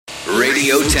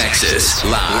Radio Texas,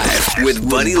 live with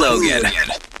Buddy Logan.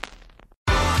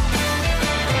 BJ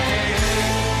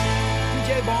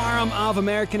Barham of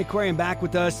American Aquarium back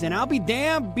with us, and I'll be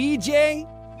damned, BJ,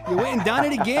 you went and done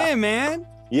it again, man.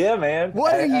 Yeah, man.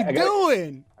 What are you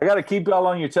doing? I got to keep y'all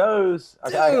on your toes. I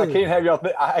can't have y'all.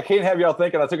 I can't have y'all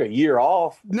thinking I took a year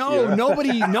off. No, you know?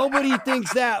 nobody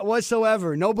thinks that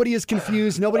whatsoever. Nobody is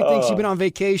confused. Nobody thinks you've been on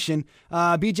vacation.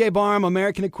 BJ Barham,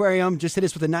 American Aquarium, just hit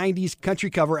us with a '90s country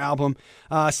cover album,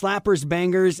 slappers,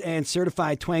 bangers, and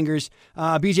certified twangers.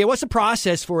 BJ, what's the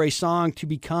process for a song to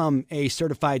become a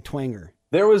certified twanger?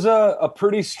 There was a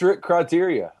pretty strict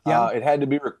criteria. Yeah. It had to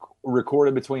be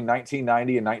recorded between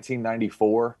 1990 and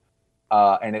 1994.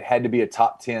 And it had to be a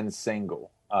top 10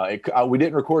 single. We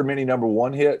didn't record many number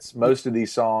one hits. Most of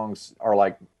these songs are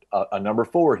like a number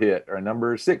 4 hit or a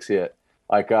number 6 hit.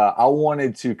 Like I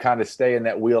wanted to kind of stay in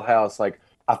that wheelhouse. Like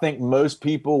I think most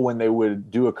people, when they would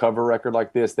do a cover record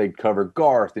like this, they'd cover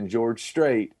Garth and George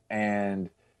Strait and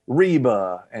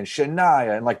Reba and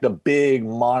Shania and like the big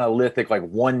monolithic, like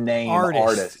one name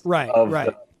artist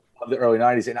of the early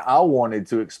 90s. And I wanted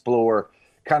to explore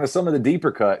kind of some of the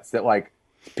deeper cuts that like,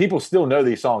 people still know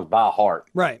these songs by heart.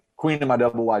 Right. Queen of My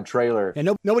Double Wide Trailer. And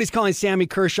nobody's calling Sammy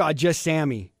Kershaw just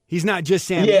Sammy. He's not just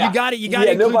Sammy. Yeah. You got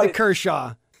to include the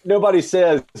Kershaw. Nobody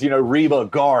says, Reba,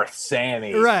 Garth,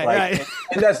 Sammy. Right, like, right.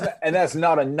 And that's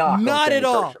not a knock. Not at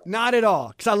all. Kershaw. Not at all.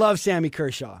 Because I love Sammy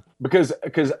Kershaw. Because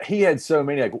he had so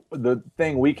many. Like the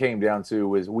thing we came down to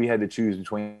was we had to choose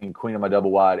between Queen of My Double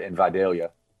Wide and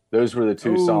Vidalia. Those were the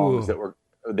two songs that were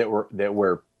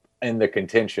in the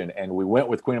contention, and we went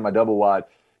with Queen of My Double Wide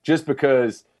just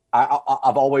because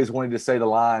I've always wanted to say the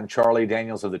line Charlie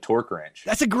Daniels of the Torque Wrench.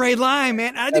 That's a great line,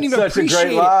 man. I didn't even That's such a appreciate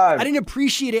great it. line. I didn't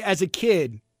appreciate it as a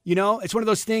kid. It's one of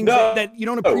those things that you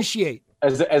don't appreciate.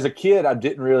 As a kid, I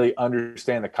didn't really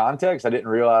understand the context. I didn't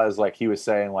realize like he was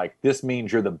saying like this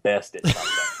means you're the best at something.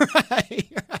 Right.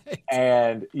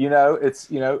 And it's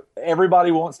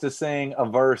everybody wants to sing a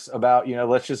verse about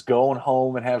let's just go on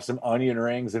home and have some onion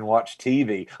rings and watch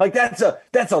TV. Like that's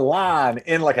a line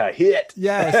in like a hit.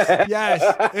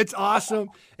 Yes, it's awesome.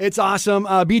 It's awesome.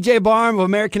 BJ Barham of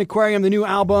American Aquarium, the new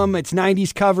album. It's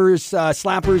 90s covers,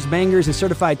 slappers, bangers, and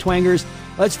certified twangers.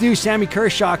 Let's do Sammy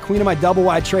Kershaw, Queen of My Double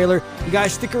Wide Trailer. You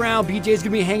guys stick around. BJ's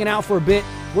gonna be hanging out for a bit.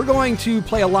 We're going to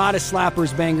play a lot of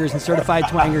slappers, bangers, and certified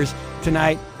twangers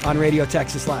tonight on Radio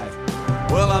Texas Live.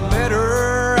 Well, I met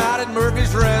her out at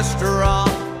Murphy's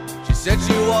restaurant. She said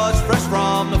she was fresh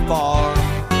from the farm.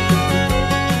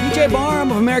 BJ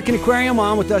Barham of American Aquarium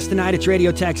on with us tonight. It's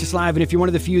Radio Texas Live. And if you're one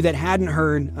of the few that hadn't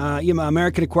heard,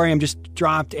 American Aquarium just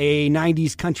dropped a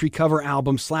 90s country cover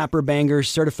album, Slapper Bangers,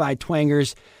 Certified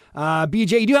Twangers.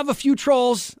 BJ, you do have a few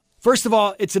trolls. First of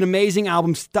all, it's an amazing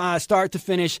album, start to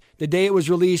finish. The day it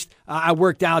was released, I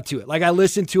worked out to it. Like I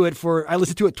listened to it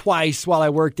twice while I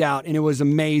worked out, and it was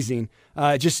amazing.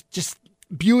 Just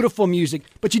beautiful music.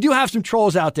 But you do have some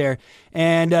trolls out there,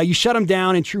 and you shut them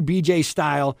down in true BJ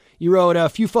style. You wrote a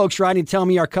few folks writing to tell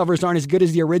me our covers aren't as good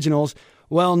as the originals.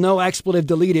 Well, no expletive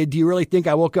deleted. Do you really think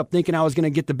I woke up thinking I was going to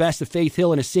get the best of Faith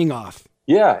Hill in a sing-off?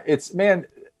 Yeah,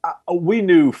 we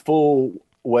knew full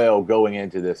well going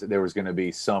into this that there was going to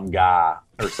be some guy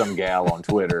or some gal on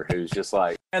Twitter who's just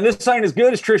like, and this ain't as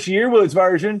good as Trisha Yearwood's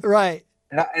version. Right.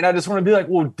 And I just want to be like,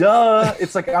 well, duh.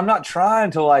 It's like, I'm not trying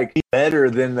to like be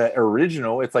better than the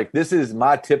original. It's like, this is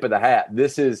my tip of the hat.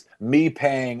 This is me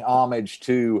paying homage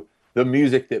to the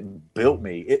music that built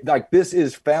me. This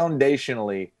is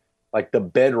foundationally like the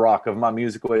bedrock of my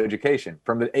musical education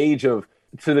from the age of,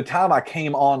 to the time I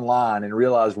came online and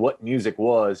realized what music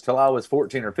was till I was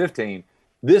 14 or 15.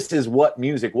 This is what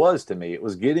music was to me. It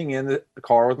was getting in the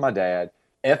car with my dad,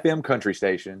 FM country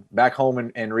station. Back home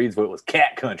in Reedsville, it was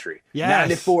Cat Country. Yes.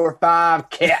 94.5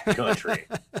 Cat Country.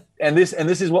 and this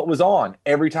is what was on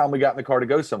every time we got in the car to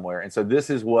go somewhere. And so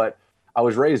this is what I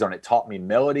was raised on. It taught me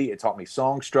melody. It taught me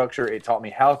song structure. It taught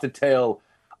me how to tell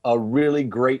a really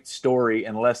great story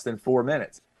in less than 4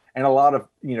 minutes. And a lot of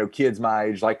kids my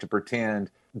age like to pretend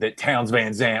that Townes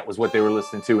Van Zandt was what they were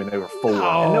listening to when they were 4.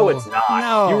 And no, it's not.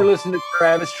 No. You were listening to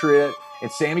Travis Tritt and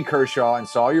Sammy Kershaw and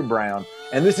Sawyer Brown.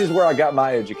 And this is where I got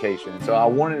my education. So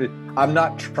I'm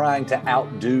not trying to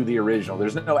outdo the original.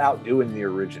 There's no outdoing the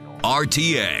original.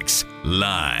 RTX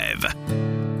Live.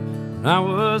 I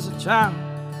was a child.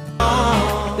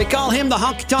 They call him the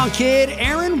Honky Tonk Kid,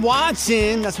 Aaron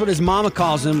Watson. That's what his mama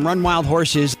calls him, Run Wild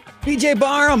Horses. BJ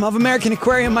Barham of American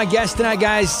Aquarium, my guest tonight,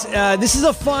 guys. This is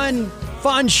a fun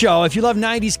Fun show. If you love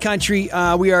 90s country,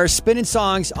 we are spinning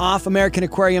songs off American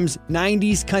Aquarium's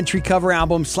 90s country cover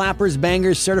album, Slappers,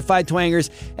 Bangers, Certified Twangers,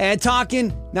 and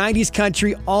talking 90s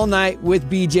country all night with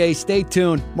BJ. Stay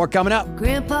tuned. More coming up.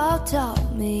 Grandpa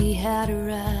taught me how to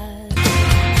ride.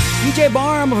 BJ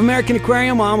Barham of American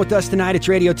Aquarium on with us tonight. It's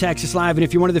Radio Texas Live. And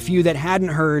if you're one of the few that hadn't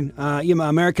heard,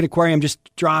 American Aquarium just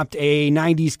dropped a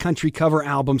 90s country cover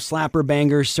album, Slapper,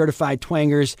 Bangers, Certified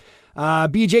Twangers.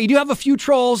 BJ, you do have a few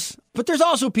trolls, but there's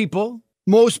also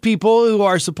most people who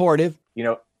are supportive.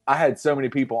 I had so many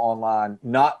people online,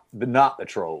 not the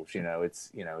trolls. It's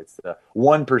the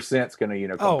 1%'s going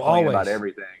to complain about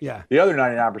everything. Yeah. The other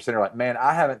 99% are like, man,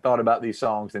 I haven't thought about these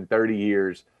songs in 30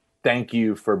 years. Thank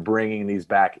you for bringing these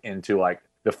back into like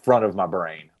the front of my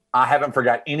brain. I haven't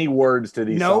forgot any words to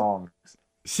these songs.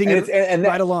 Sing it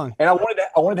right along. And I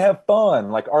wanted to have fun.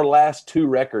 Like our last two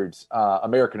records,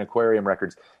 American Aquarium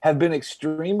records, have been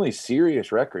extremely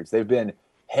serious records. They've been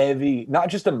heavy, not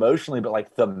just emotionally, but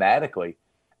like thematically.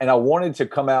 And I wanted to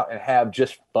come out and have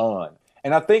just fun.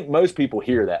 And I think most people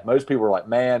hear that. Most people are like,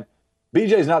 man,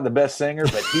 BJ's not the best singer,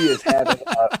 but he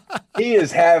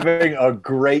is having a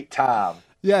great time.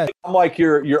 Yeah. I'm like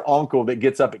your uncle that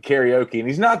gets up at karaoke, and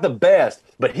he's not the best,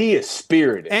 but he is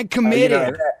spirited. And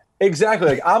committed. Exactly.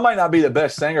 Like I might not be the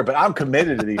best singer, but I'm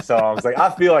committed to these songs. Like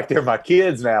I feel like they're my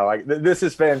kids now. Like this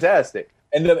is fantastic.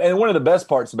 And one of the best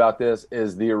parts about this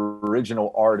is the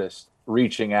original artist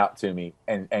reaching out to me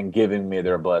and giving me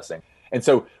their blessing. And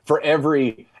so for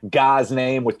every guy's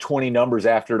name with 20 numbers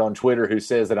after it on Twitter who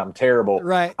says that I'm terrible,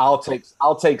 right, I'll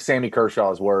take Sammy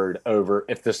Kershaw's word over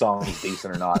if the song is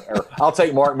decent or not. Or I'll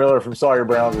take Mark Miller from Sawyer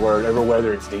Brown's word over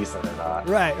whether it's decent or not.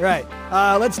 Right.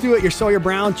 Let's do it. Your Sawyer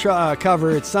Brown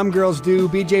cover. It's Some Girls Do.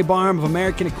 BJ Barham of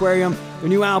American Aquarium. Their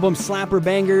new album, Slapper,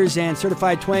 Bangers, and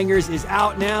Certified Twangers is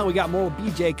out now. We got more with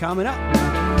BJ coming up.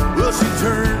 Well, she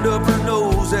turned up her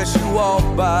nose as she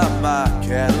walked by my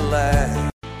Cadillac.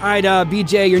 All right,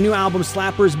 BJ, your new album,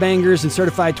 Slappers, Bangers, and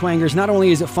Certified Twangers. Not only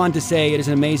is it fun to say, it is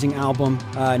an amazing album,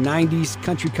 90s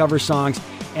country cover songs.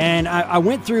 And I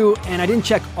went through and I didn't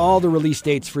check all the release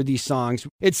dates for these songs.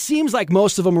 It seems like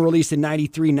most of them were released in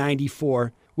 93,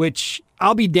 94, which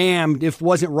I'll be damned if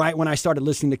wasn't right when I started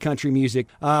listening to country music.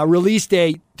 Release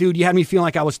date, dude, you had me feeling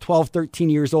like I was 12, 13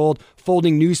 years old,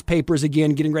 folding newspapers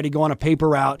again, getting ready to go on a paper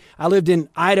route. I lived in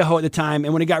Idaho at the time,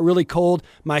 and when it got really cold,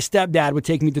 my stepdad would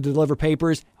take me to deliver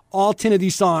papers. All 10 of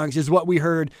these songs is what we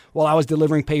heard while I was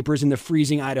delivering papers in the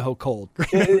freezing Idaho cold.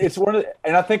 It's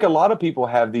and I think a lot of people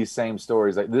have these same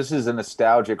stories. Like this is a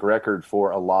nostalgic record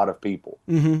for a lot of people.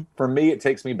 Mm-hmm. For me, it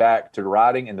takes me back to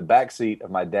riding in the back seat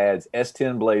of my dad's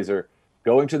S10 Blazer,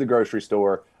 going to the grocery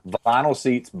store, vinyl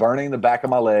seats burning the back of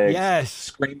my legs,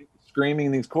 yes,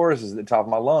 screaming these choruses at the top of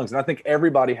my lungs. And I think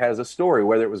everybody has a story,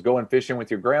 whether it was going fishing with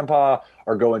your grandpa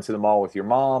or going to the mall with your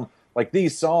mom. Like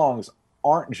these songs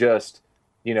aren't just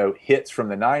hits from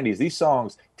the 90s. These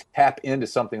songs tap into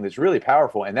something that's really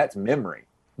powerful, and that's memory.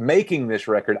 Making this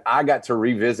record, I got to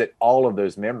revisit all of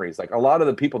those memories. Like a lot of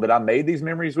the people that I made these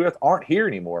memories with aren't here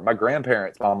anymore. My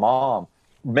grandparents, my mom.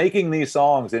 Making these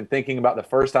songs and thinking about the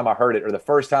first time I heard it or the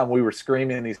first time we were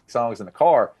screaming these songs in the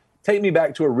car take me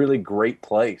back to a really great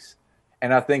place.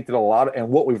 And I think that and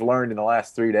what we've learned in the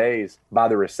last 3 days by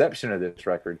the reception of this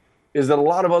record is that a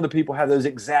lot of other people have those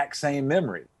exact same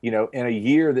memories. In a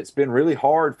year that's been really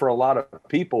hard for a lot of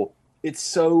people, it's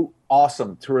so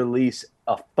awesome to release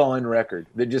a fun record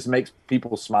that just makes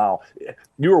people smile.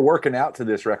 You were working out to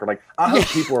this record. Like, I hope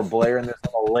people are blaring this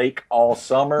on a lake all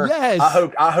summer. Yes.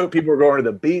 I hope people are going to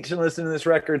the beach and listening to this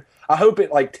record. I hope it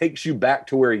takes you back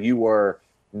to where you were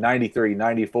 93,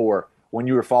 94 when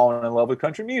you were falling in love with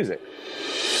country music.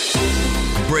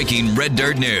 Breaking Red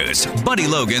Dirt News, Buddy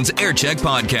Logan's Aircheck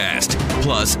Podcast,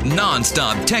 plus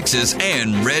nonstop Texas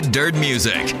and Red Dirt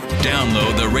music.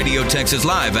 Download the Radio Texas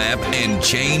Live app and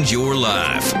change your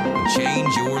life.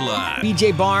 Change your life.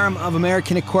 BJ Barham of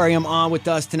American Aquarium on with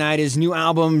us tonight. His new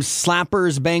album,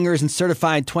 Slappers, Bangers, and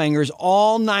Certified Twangers,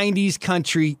 all 90s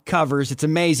country covers. It's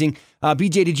amazing.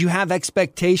 BJ, did you have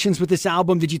expectations with this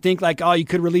album? Did you think you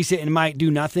could release it and it might do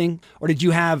nothing? Or did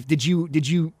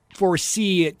you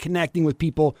foresee it connecting with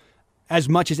people as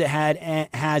much as it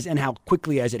has and how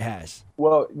quickly as it has?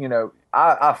 Well,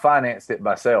 I financed it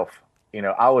myself.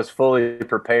 I was fully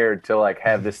prepared to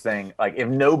have this thing. Like if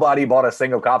nobody bought a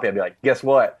single copy, I'd be like, guess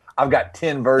what? I've got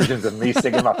 10 versions of me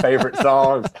singing my favorite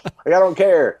songs. I don't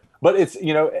care. But it's,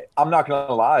 I'm not going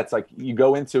to lie. It's like you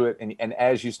go into it and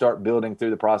as you start building through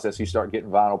the process, you start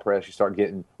getting vinyl press.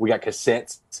 We got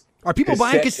cassettes. Are people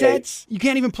buying cassettes? You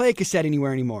can't even play a cassette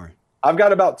anywhere anymore. I've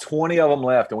got about 20 of them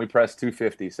left, and we pressed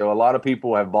 250. So a lot of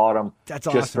people have bought them. That's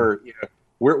just awesome.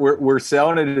 we're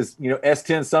selling it as,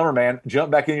 S10 Summer, man.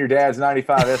 Jump back in your dad's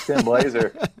 95 S10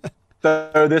 Blazer,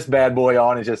 throw this bad boy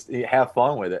on and just have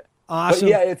fun with it. Awesome. But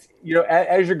yeah, it's,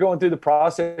 as you're going through the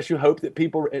process, you hope that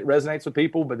it resonates with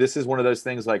people. But this is one of those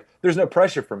things, like, there's no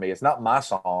pressure for me. It's not my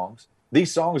songs.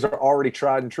 These songs are already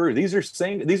tried and true. These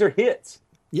are hits.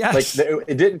 Yes. Like,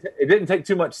 it didn't take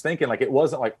too much thinking. Like, it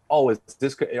wasn't like, oh,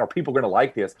 are people going to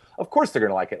like this? Of course they're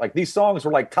going to like it. Like, these songs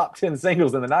were like top 10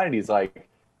 singles in the 90s. Like,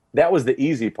 that was the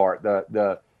easy part.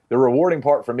 The rewarding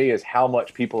part for me is how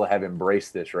much people have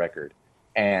embraced this record.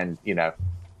 And,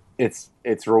 it's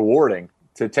rewarding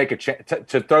to take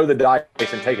to throw the dice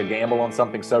and take a gamble on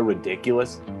something so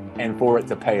ridiculous and for it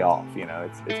to pay off.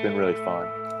 It's been really fun.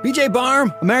 BJ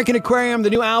Barham, American Aquarium, the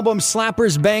new album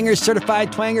Slappers, Bangers,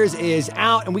 Certified Twangers is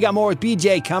out, and we got more with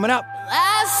BJ coming up.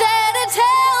 I said a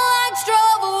tail lights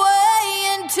drove away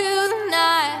into the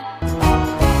night.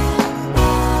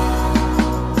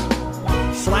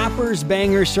 Slappers,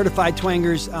 Bangers, Certified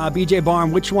Twangers. BJ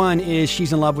Barham, which one is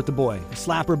She's in Love with the Boy? A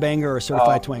slapper, banger, or a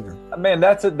certified twanger? Man,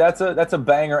 that's a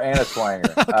banger and a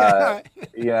twanger.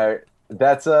 Okay,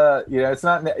 That's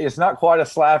it's not quite a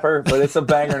slapper, but it's a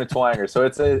banger and a twanger. So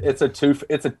it's a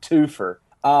twofer.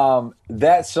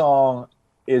 That song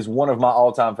is one of my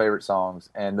all-time favorite songs,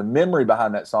 and the memory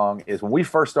behind that song is when we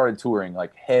first started touring,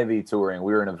 like heavy touring.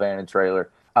 We were in a van and trailer.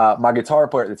 My guitar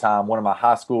player at the time, one of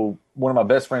my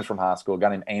best friends from high school, a guy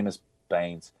named Amos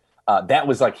Baines. That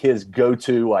was like his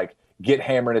go-to, like, get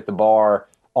hammered at the bar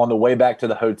on the way back to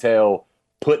the hotel.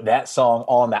 Put that song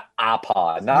on the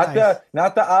iPod, not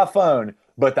the iPhone,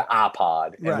 but the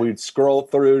iPod. And we'd scroll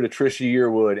through to Trisha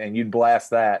Yearwood, and you'd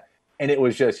blast that. And it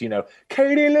was just,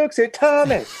 Katie looks at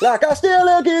Tommy like I still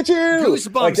look at you.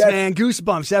 Goosebumps, like man.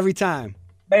 Goosebumps every time.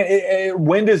 Man, it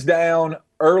wind us down,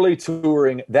 early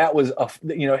touring. That was,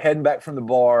 heading back from the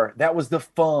bar. That was the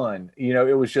fun.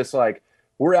 It was just like,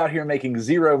 we're out here making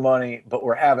zero money, but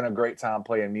we're having a great time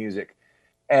playing music.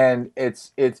 And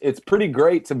it's pretty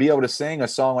great to be able to sing a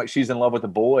song like She's in Love with the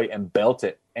Boy and belt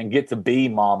it and get to be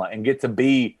Mama and get to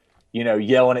be,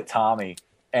 yelling at Tommy.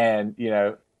 And,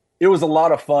 it was a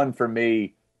lot of fun for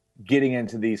me getting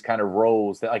into these kind of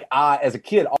roles that, like, as a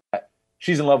kid,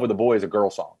 She's in Love with the Boy is a girl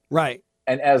song. Right.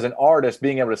 And as an artist,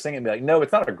 being able to sing it and be like, no,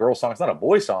 it's not a girl song. It's not a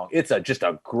boy song. It's just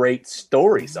a great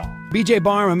story song. BJ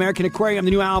Barham, American Aquarium,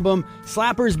 the new album.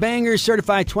 Slappers, Bangers,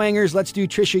 Certified Twangers. Let's do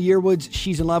Trisha Yearwood's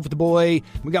She's in Love with the Boy.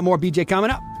 We got more BJ coming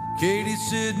up. Katie's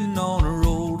sitting on her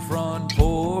old front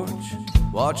porch,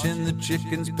 watching the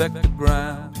chickens peck the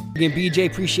ground. Again, BJ,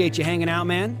 appreciate you hanging out,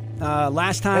 man.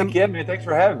 Last time... Hey, Kevin, man, thanks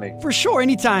for having me. For sure,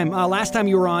 anytime. Last time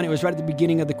you were on, it was right at the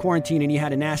beginning of the quarantine, and you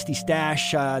had a nasty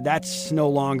stash. That's no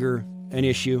longer an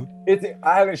issue.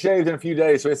 I haven't shaved in a few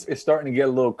days, so it's starting to get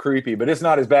a little creepy, but it's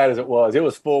not as bad as it was. It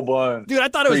was full blown. Dude, I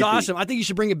thought it was awesome. I think you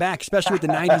should bring it back, especially with the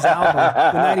 90s album.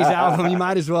 The 90s album, you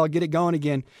might as well get it going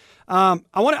again. I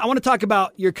want to talk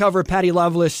about your cover of Patty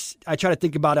Loveless, I Try to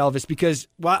Think About Elvis, because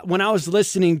when I was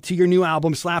listening to your new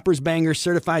album, Slappers, Bangers,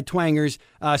 Certified Twangers,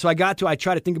 so I got to I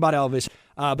Try to Think About Elvis,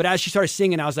 but as she started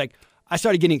singing, I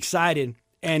started getting excited,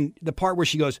 and the part where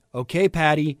she goes, okay,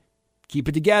 Patty, keep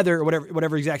it together, or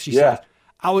whatever exactly she says.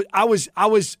 I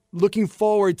was looking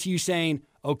forward to you saying,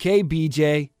 okay,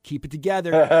 BJ, keep it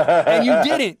together. And you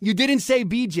didn't. You didn't say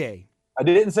BJ. I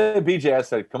didn't say BJ. I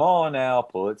said, come on now,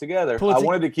 pull it together. I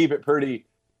wanted to keep it pretty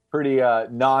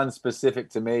non-specific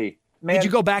to me. Man, did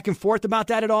you go back and forth about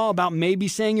that at all? About maybe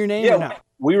saying your name? Yeah, or no?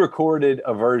 We recorded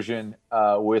a version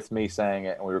with me saying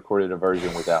it, and we recorded a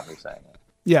version without me saying it.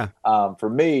 Yeah. For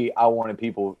me, I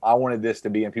wanted this to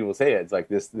be in people's heads, like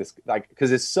this, like,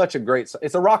 because it's such a great,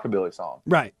 it's a rockabilly song.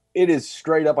 Right. It is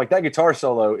straight up, like, that guitar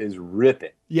solo is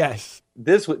ripping. Yes.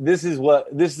 This is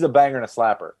a banger and a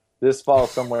slapper. This falls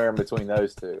somewhere in between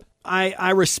those two.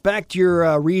 I respect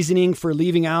your reasoning for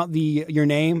leaving out your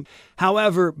name.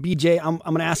 However, BJ, I'm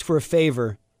going to ask for a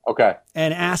favor. Okay.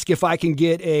 And ask if I can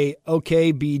get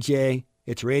okay, BJ,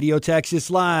 it's Radio Texas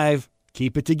Live.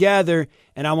 Keep it together,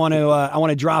 and I want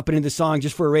to drop it into the song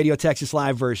just for a Radio Texas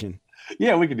Live version.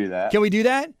 Yeah, we can do that. Can we do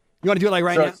that? You want to do it like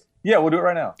right now? Yeah, we'll do it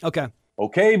right now. Okay.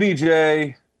 Okay,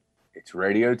 BJ, it's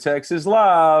Radio Texas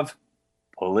Live.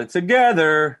 Pull it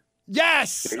together.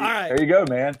 Yes. All right. There you go,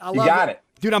 man. You got it.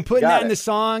 Dude, I'm putting that in the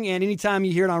song, and anytime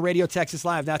you hear it on Radio Texas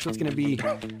Live, that's what's going to be.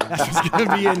 That's what's going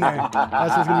to be in there.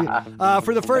 That's what's going to be.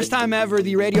 For the first time ever,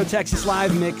 the Radio Texas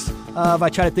Live mix of I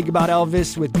Try to Think About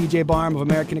Elvis with BJ Barham of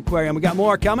American Aquarium. We got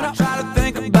more coming up. I try to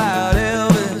think about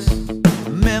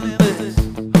Elvis, Memphis,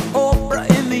 Oprah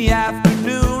in the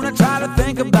afternoon. I try to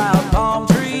think about palm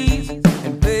trees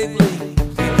and big leaves.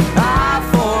 I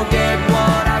forget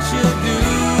what I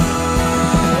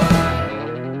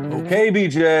should do. Okay,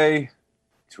 BJ.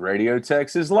 It's Radio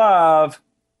Texas Live.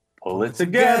 Pull it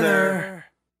together.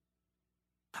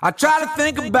 I try to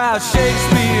think about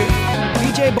Shakespeare.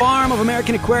 BJ Barham of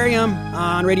American Aquarium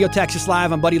on Radio Texas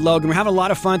Live. I'm Buddy Logan. We're having a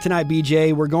lot of fun tonight,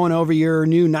 BJ. We're going over your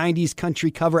new 90s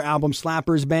country cover album,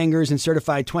 Slappers, Bangers, and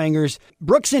Certified Twangers.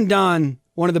 Brooks and Dunn,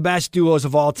 one of the best duos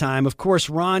of all time. Of course,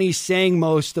 Ronnie sang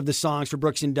most of the songs for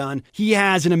Brooks and Dunn. He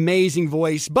has an amazing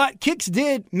voice, but Kix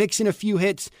did mix in a few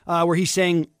hits where he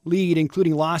sang lead,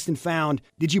 including Lost and Found.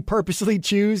 Did you purposely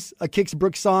choose a Kix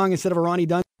Brooks song instead of a Ronnie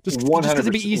Dunn? Just because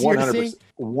it'd be easier to sing?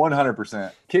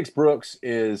 100%. Kix Brooks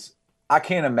is, I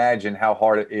can't imagine how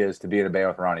hard it is to be in a band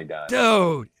with Ronnie Dunn.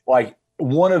 Dude. Like,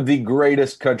 one of the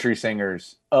greatest country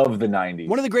singers of the 90s.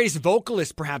 One of the greatest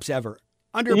vocalists perhaps ever.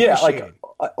 Yeah, Underappreciated.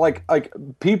 like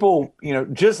people,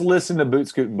 just listen to Boot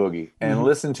Scootin' Boogie and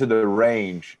listen to the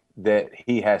range that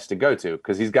he has to go to,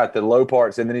 because he's got the low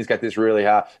parts and then he's got this really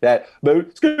high, that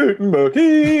Boot Scootin'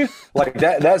 Boogie. Like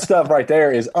that stuff right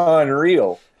there is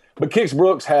unreal. But Kix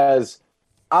Brooks has,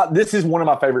 this is one of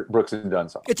my favorite Brooks and Dunn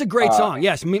songs. It's a great song.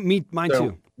 Yes, mine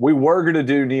too. We were going to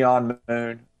do Neon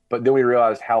Moon, but then we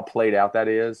realized how played out that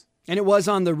is. And it was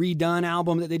on the Redone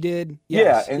album that they did.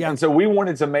 Yes. Yeah, And so we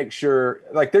wanted to make sure,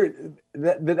 like,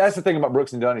 that's the thing about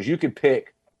Brooks and Dunn is you could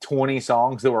pick 20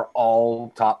 songs that were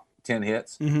all top 10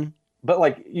 hits. Mm-hmm. But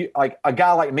like a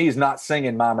guy like me is not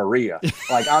singing My Maria.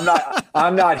 Like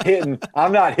I'm not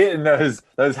hitting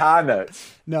those high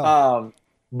notes. No.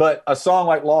 But a song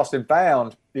like Lost and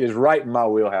Found is right in my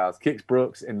wheelhouse. Kix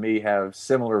Brooks and me have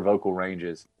similar vocal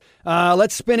ranges.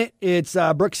 Let's spin it. It's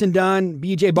Brooks and Dunn,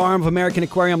 BJ Barham of American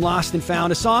Aquarium, Lost and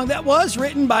Found, a song that was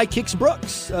written by Kix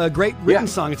Brooks. A great written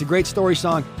song. It's a great story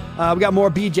song. We got more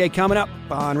BJ coming up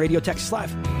on Radio Texas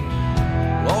Live.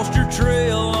 Lost your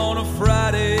trail on a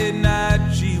Friday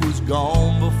night. She was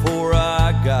gone before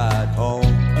I got home.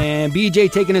 And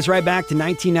BJ taking us right back to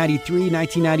 1993,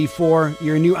 1994.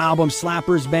 Your new album,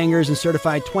 Slappers, Bangers, and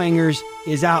Certified Twangers,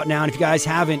 is out now. And if you guys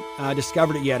haven't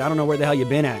discovered it yet, I don't know where the hell you've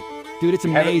been at. Dude, it's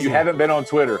amazing. You haven't been on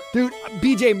Twitter. Dude,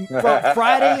 BJ, from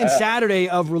Friday and Saturday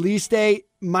of release day,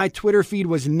 my Twitter feed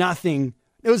was nothing.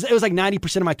 It was like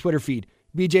 90% of my Twitter feed.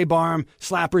 BJ Barham,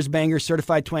 Slappers, Bangers,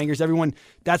 Certified Twangers, everyone.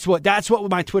 That's what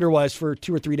my Twitter was for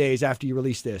 2 or 3 days after you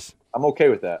released this. I'm okay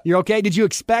with that. You're okay? Did you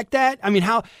expect that? I mean,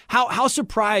 how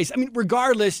surprised? I mean,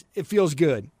 regardless, it feels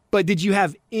good. But did you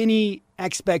have any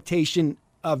expectation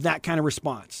of that kind of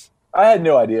response? I had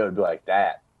no idea it would be like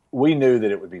that. We knew that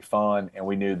it would be fun, and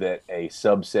we knew that a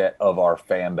subset of our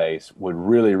fan base would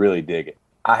really, really dig it.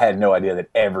 I had no idea that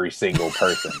every single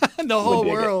person the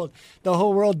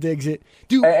whole world digs it.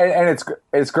 Dude. And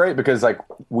it's great because like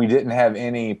we didn't have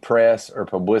any press or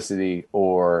publicity,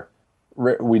 or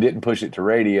we didn't push it to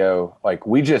radio. Like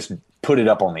we just put it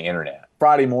up on the internet.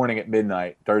 Friday morning at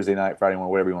midnight, Thursday night, Friday morning,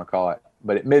 whatever you want to call it.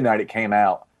 But at midnight it came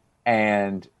out,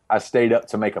 and I stayed up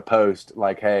to make a post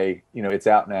like, hey, it's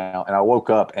out now. And I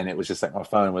woke up and it was just like my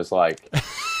phone was like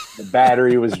the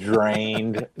battery was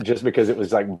drained just because it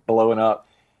was like blowing up.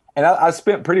 And I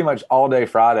spent pretty much all day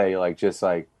Friday like just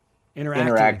like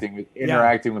interacting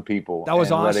with people. That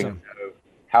was and awesome. Letting them know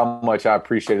how much I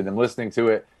appreciated them listening to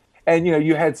it. And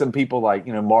you had some people like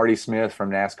Marty Smith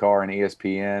from NASCAR and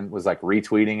ESPN was like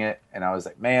retweeting it, and I was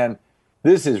like, man,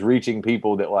 this is reaching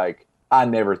people that like I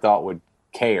never thought would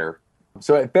care.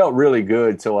 So it felt really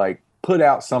good to like put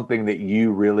out something that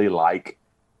you really like,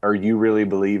 or you really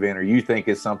believe in, or you think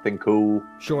is something cool.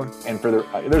 Sure. And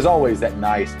there's always that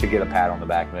nice to get a pat on the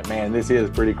back of it. Man, this is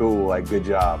pretty cool. Like, good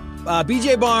job.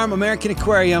 BJ Barham, American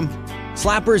Aquarium,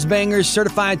 Slappers, Bangers,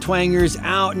 Certified Twangers,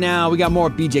 out now. We got more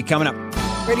BJ coming up.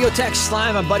 Radio Texas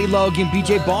Live. I'm Buddy Logan.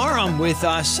 BJ Barham with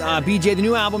us. BJ, the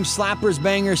new album, Slappers,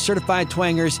 Bangers, Certified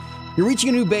Twangers. You're reaching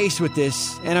a new base with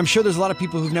this, and I'm sure there's a lot of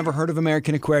people who've never heard of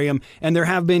American Aquarium, and there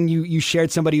have been, you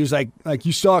shared somebody who's like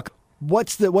you suck.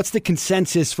 What's the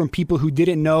consensus from people who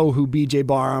didn't know who BJ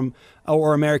Barham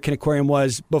or American Aquarium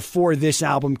was before this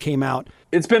album came out?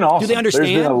 It's been awesome. Do they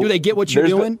understand? Do they get what you're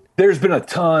doing? There's been a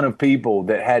ton of people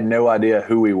that had no idea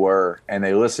who we were, and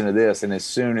they listened to this, and as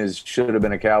soon as Should Have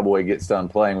Been a Cowboy gets done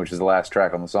playing, which is the last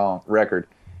track on the record,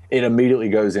 it immediately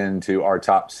goes into our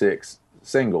top 6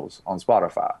 singles on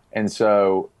Spotify. And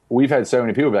so we've had so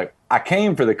many people be like, I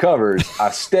came for the covers,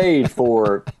 I stayed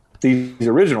for these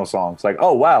original songs. Like,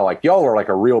 oh wow, like y'all are like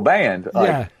a real band. Like,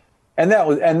 yeah. And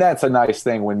that's a nice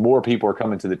thing when more people are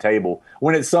coming to the table.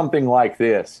 When it's something like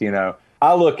this,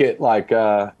 I look at like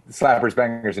Slappers,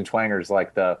 Bangers, and Twangers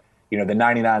like the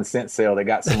 99-cent sale that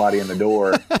got somebody in the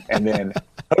door, and then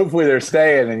hopefully they're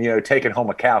staying and taking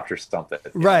home a couch or something.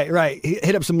 Right.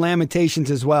 Hit up some Lamentations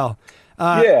as well.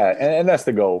 Yeah, and that's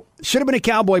the goal. Should Have Been a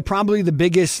Cowboy, probably the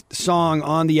biggest song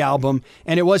on the album,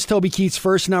 and it was Toby Keith's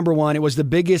first number one. It was the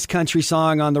biggest country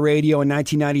song on the radio in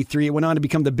 1993. It went on to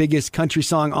become the biggest country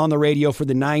song on the radio for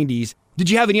the 90s. Did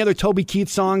you have any other Toby Keith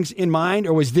songs in mind,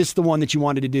 or was this the one that you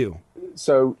wanted to do?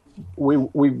 So we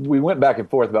went back and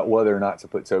forth about whether or not to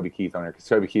put Toby Keith on there, because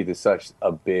Toby Keith is such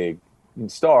a big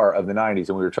star of the 90s,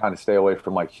 and we were trying to stay away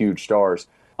from like huge stars.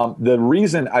 The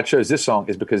reason I chose this song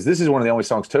is because this is one of the only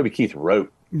songs Toby Keith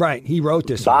wrote. Right, he wrote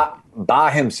this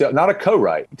by himself, not a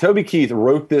co-write. Toby Keith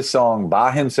wrote this song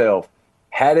by himself,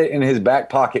 had it in his back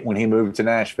pocket when he moved to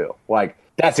Nashville. Like,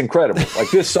 that's incredible. Like,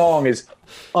 this song is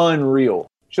unreal.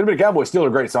 Should Have Been a Cowboy, still a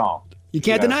great song. You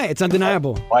can't deny it. It's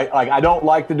undeniable. Like I don't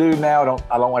like the dude now.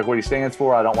 I don't like what he stands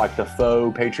for. I don't like the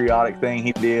faux patriotic thing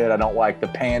he did. I don't like the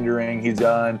pandering he's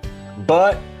done.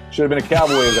 But Should Have Been a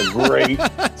Cowboy is a great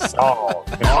song.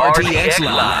 RTX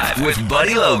Live with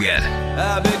Buddy Logan.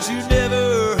 I bet you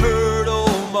never heard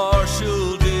old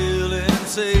Marshall Dillon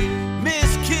say,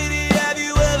 Miss Kitty, have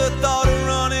you ever thought of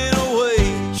running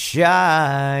away?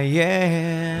 Cheyenne.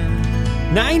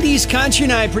 90s Country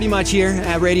Night pretty much here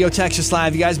at Radio Texas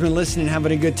Live. You guys have been listening,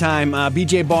 having a good time.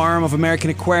 BJ Barham of American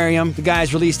Aquarium. The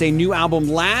guys released a new album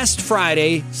last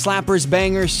Friday, Slappers,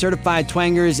 Bangers, Certified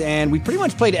Twangers, and we pretty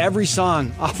much played every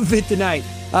song off of it tonight.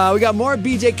 We got more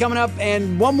BJ coming up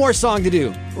and one more song to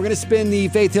do. We're going to spin the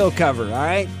Faith Hill cover, all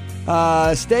right?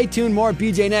 Stay tuned, more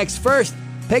BJ next. First,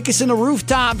 Pecos in the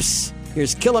Rooftops.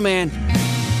 Here's Killer Man.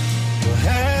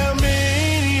 How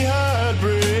many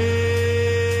heartbreaks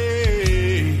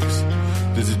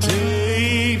does it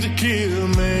take to kill a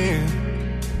man?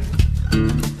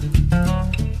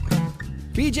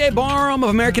 BJ Barham of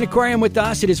American Aquarium with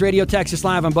us. It is Radio Texas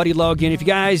Live. I'm Buddy Logan. If you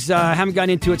guys haven't gotten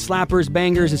into it, Slappers,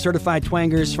 Bangers, and Certified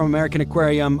Twangers from American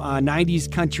Aquarium, 90s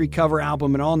country cover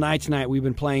album. And all night tonight we've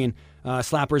been playing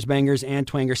Slappers, Bangers, and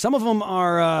Twangers. Some of them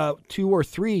are 2 or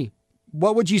 3.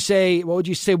 What would you say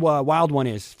Wild One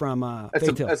is from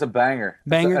Faith Hill? That's a banger.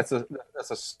 Banger? That's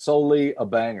a solely a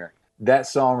banger. That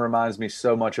song reminds me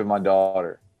so much of my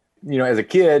daughter. You know, as a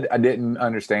kid, I didn't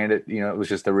understand it. You know, it was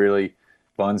just a really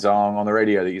fun song on the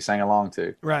radio that you sang along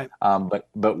to. Right.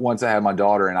 But once I had my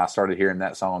daughter and I started hearing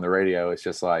that song on the radio, it's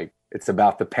just like, it's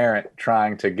about the parent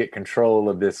trying to get control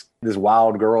of this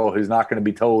wild girl who's not going to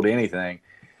be told anything.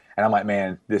 And I'm like,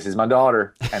 man, this is my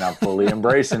daughter, and I'm fully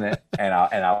embracing it, and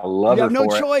I love her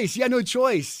for it. You have no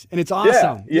choice, and it's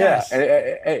awesome. Yeah, yes.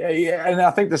 And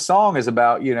I think the song is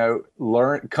about, you know,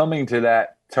 coming to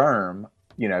that term.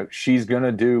 You know, she's going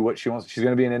to do what she wants. She's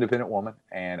going to be an independent woman,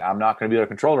 and I'm not going to be able to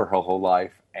control her whole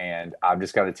life, and I've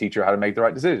just got to teach her how to make the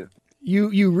right decision.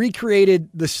 You recreated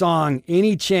the song.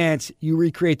 Any chance you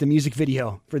recreate the music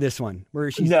video for this one? Where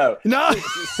she's No.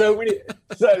 So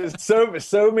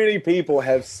many people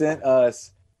have sent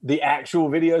us the actual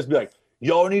videos. Be like,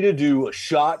 y'all need to do a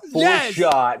shot for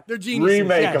shot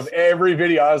remake of every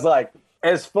video. I was like,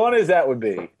 as fun as that would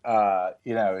be,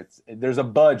 you know, there's a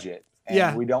budget,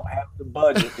 and we don't have the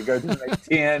budget to go through like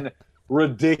 10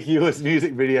 ridiculous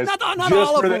music videos. Not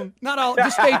all of them. Not all.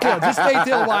 Just Faith Hill. Just Faith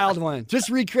Hill Wild One. Just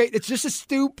recreate. It's just a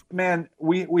stoop. Man,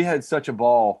 we had such a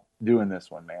ball doing this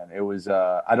one, man. It was,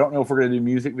 I don't know if we're going to do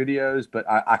music videos, but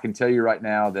I can tell you right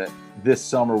now that this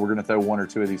summer we're going to throw 1 or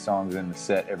 2 of these songs in the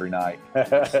set every night.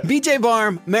 BJ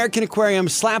Barham, American Aquarium,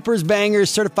 Slappers,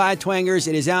 Bangers, Certified Twangers.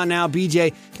 It is out now.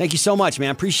 BJ, thank you so much, man.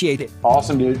 Appreciate it.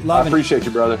 Awesome, dude. I appreciate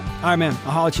you, brother. All right, man.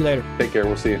 I'll holler at you later. Take care.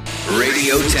 We'll see you.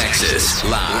 Radio Texas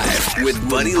Live with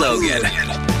Buddy Logan.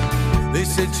 They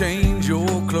said change your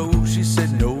clothes, she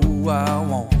said no I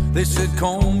won't. They said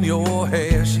comb your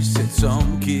hair, she said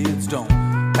some kids don't.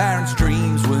 Parents'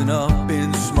 dreams went up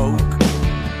in smoke.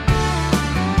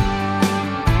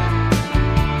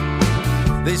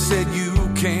 They said you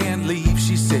can't leave,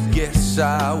 she said yes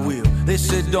I will. They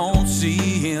said don't see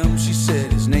him, she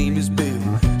said his name is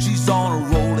Bill. She's on a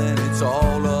roll and it's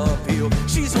all uphill.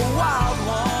 She's a wild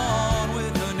one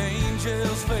with an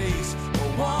angel's face, a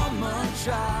woman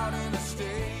child.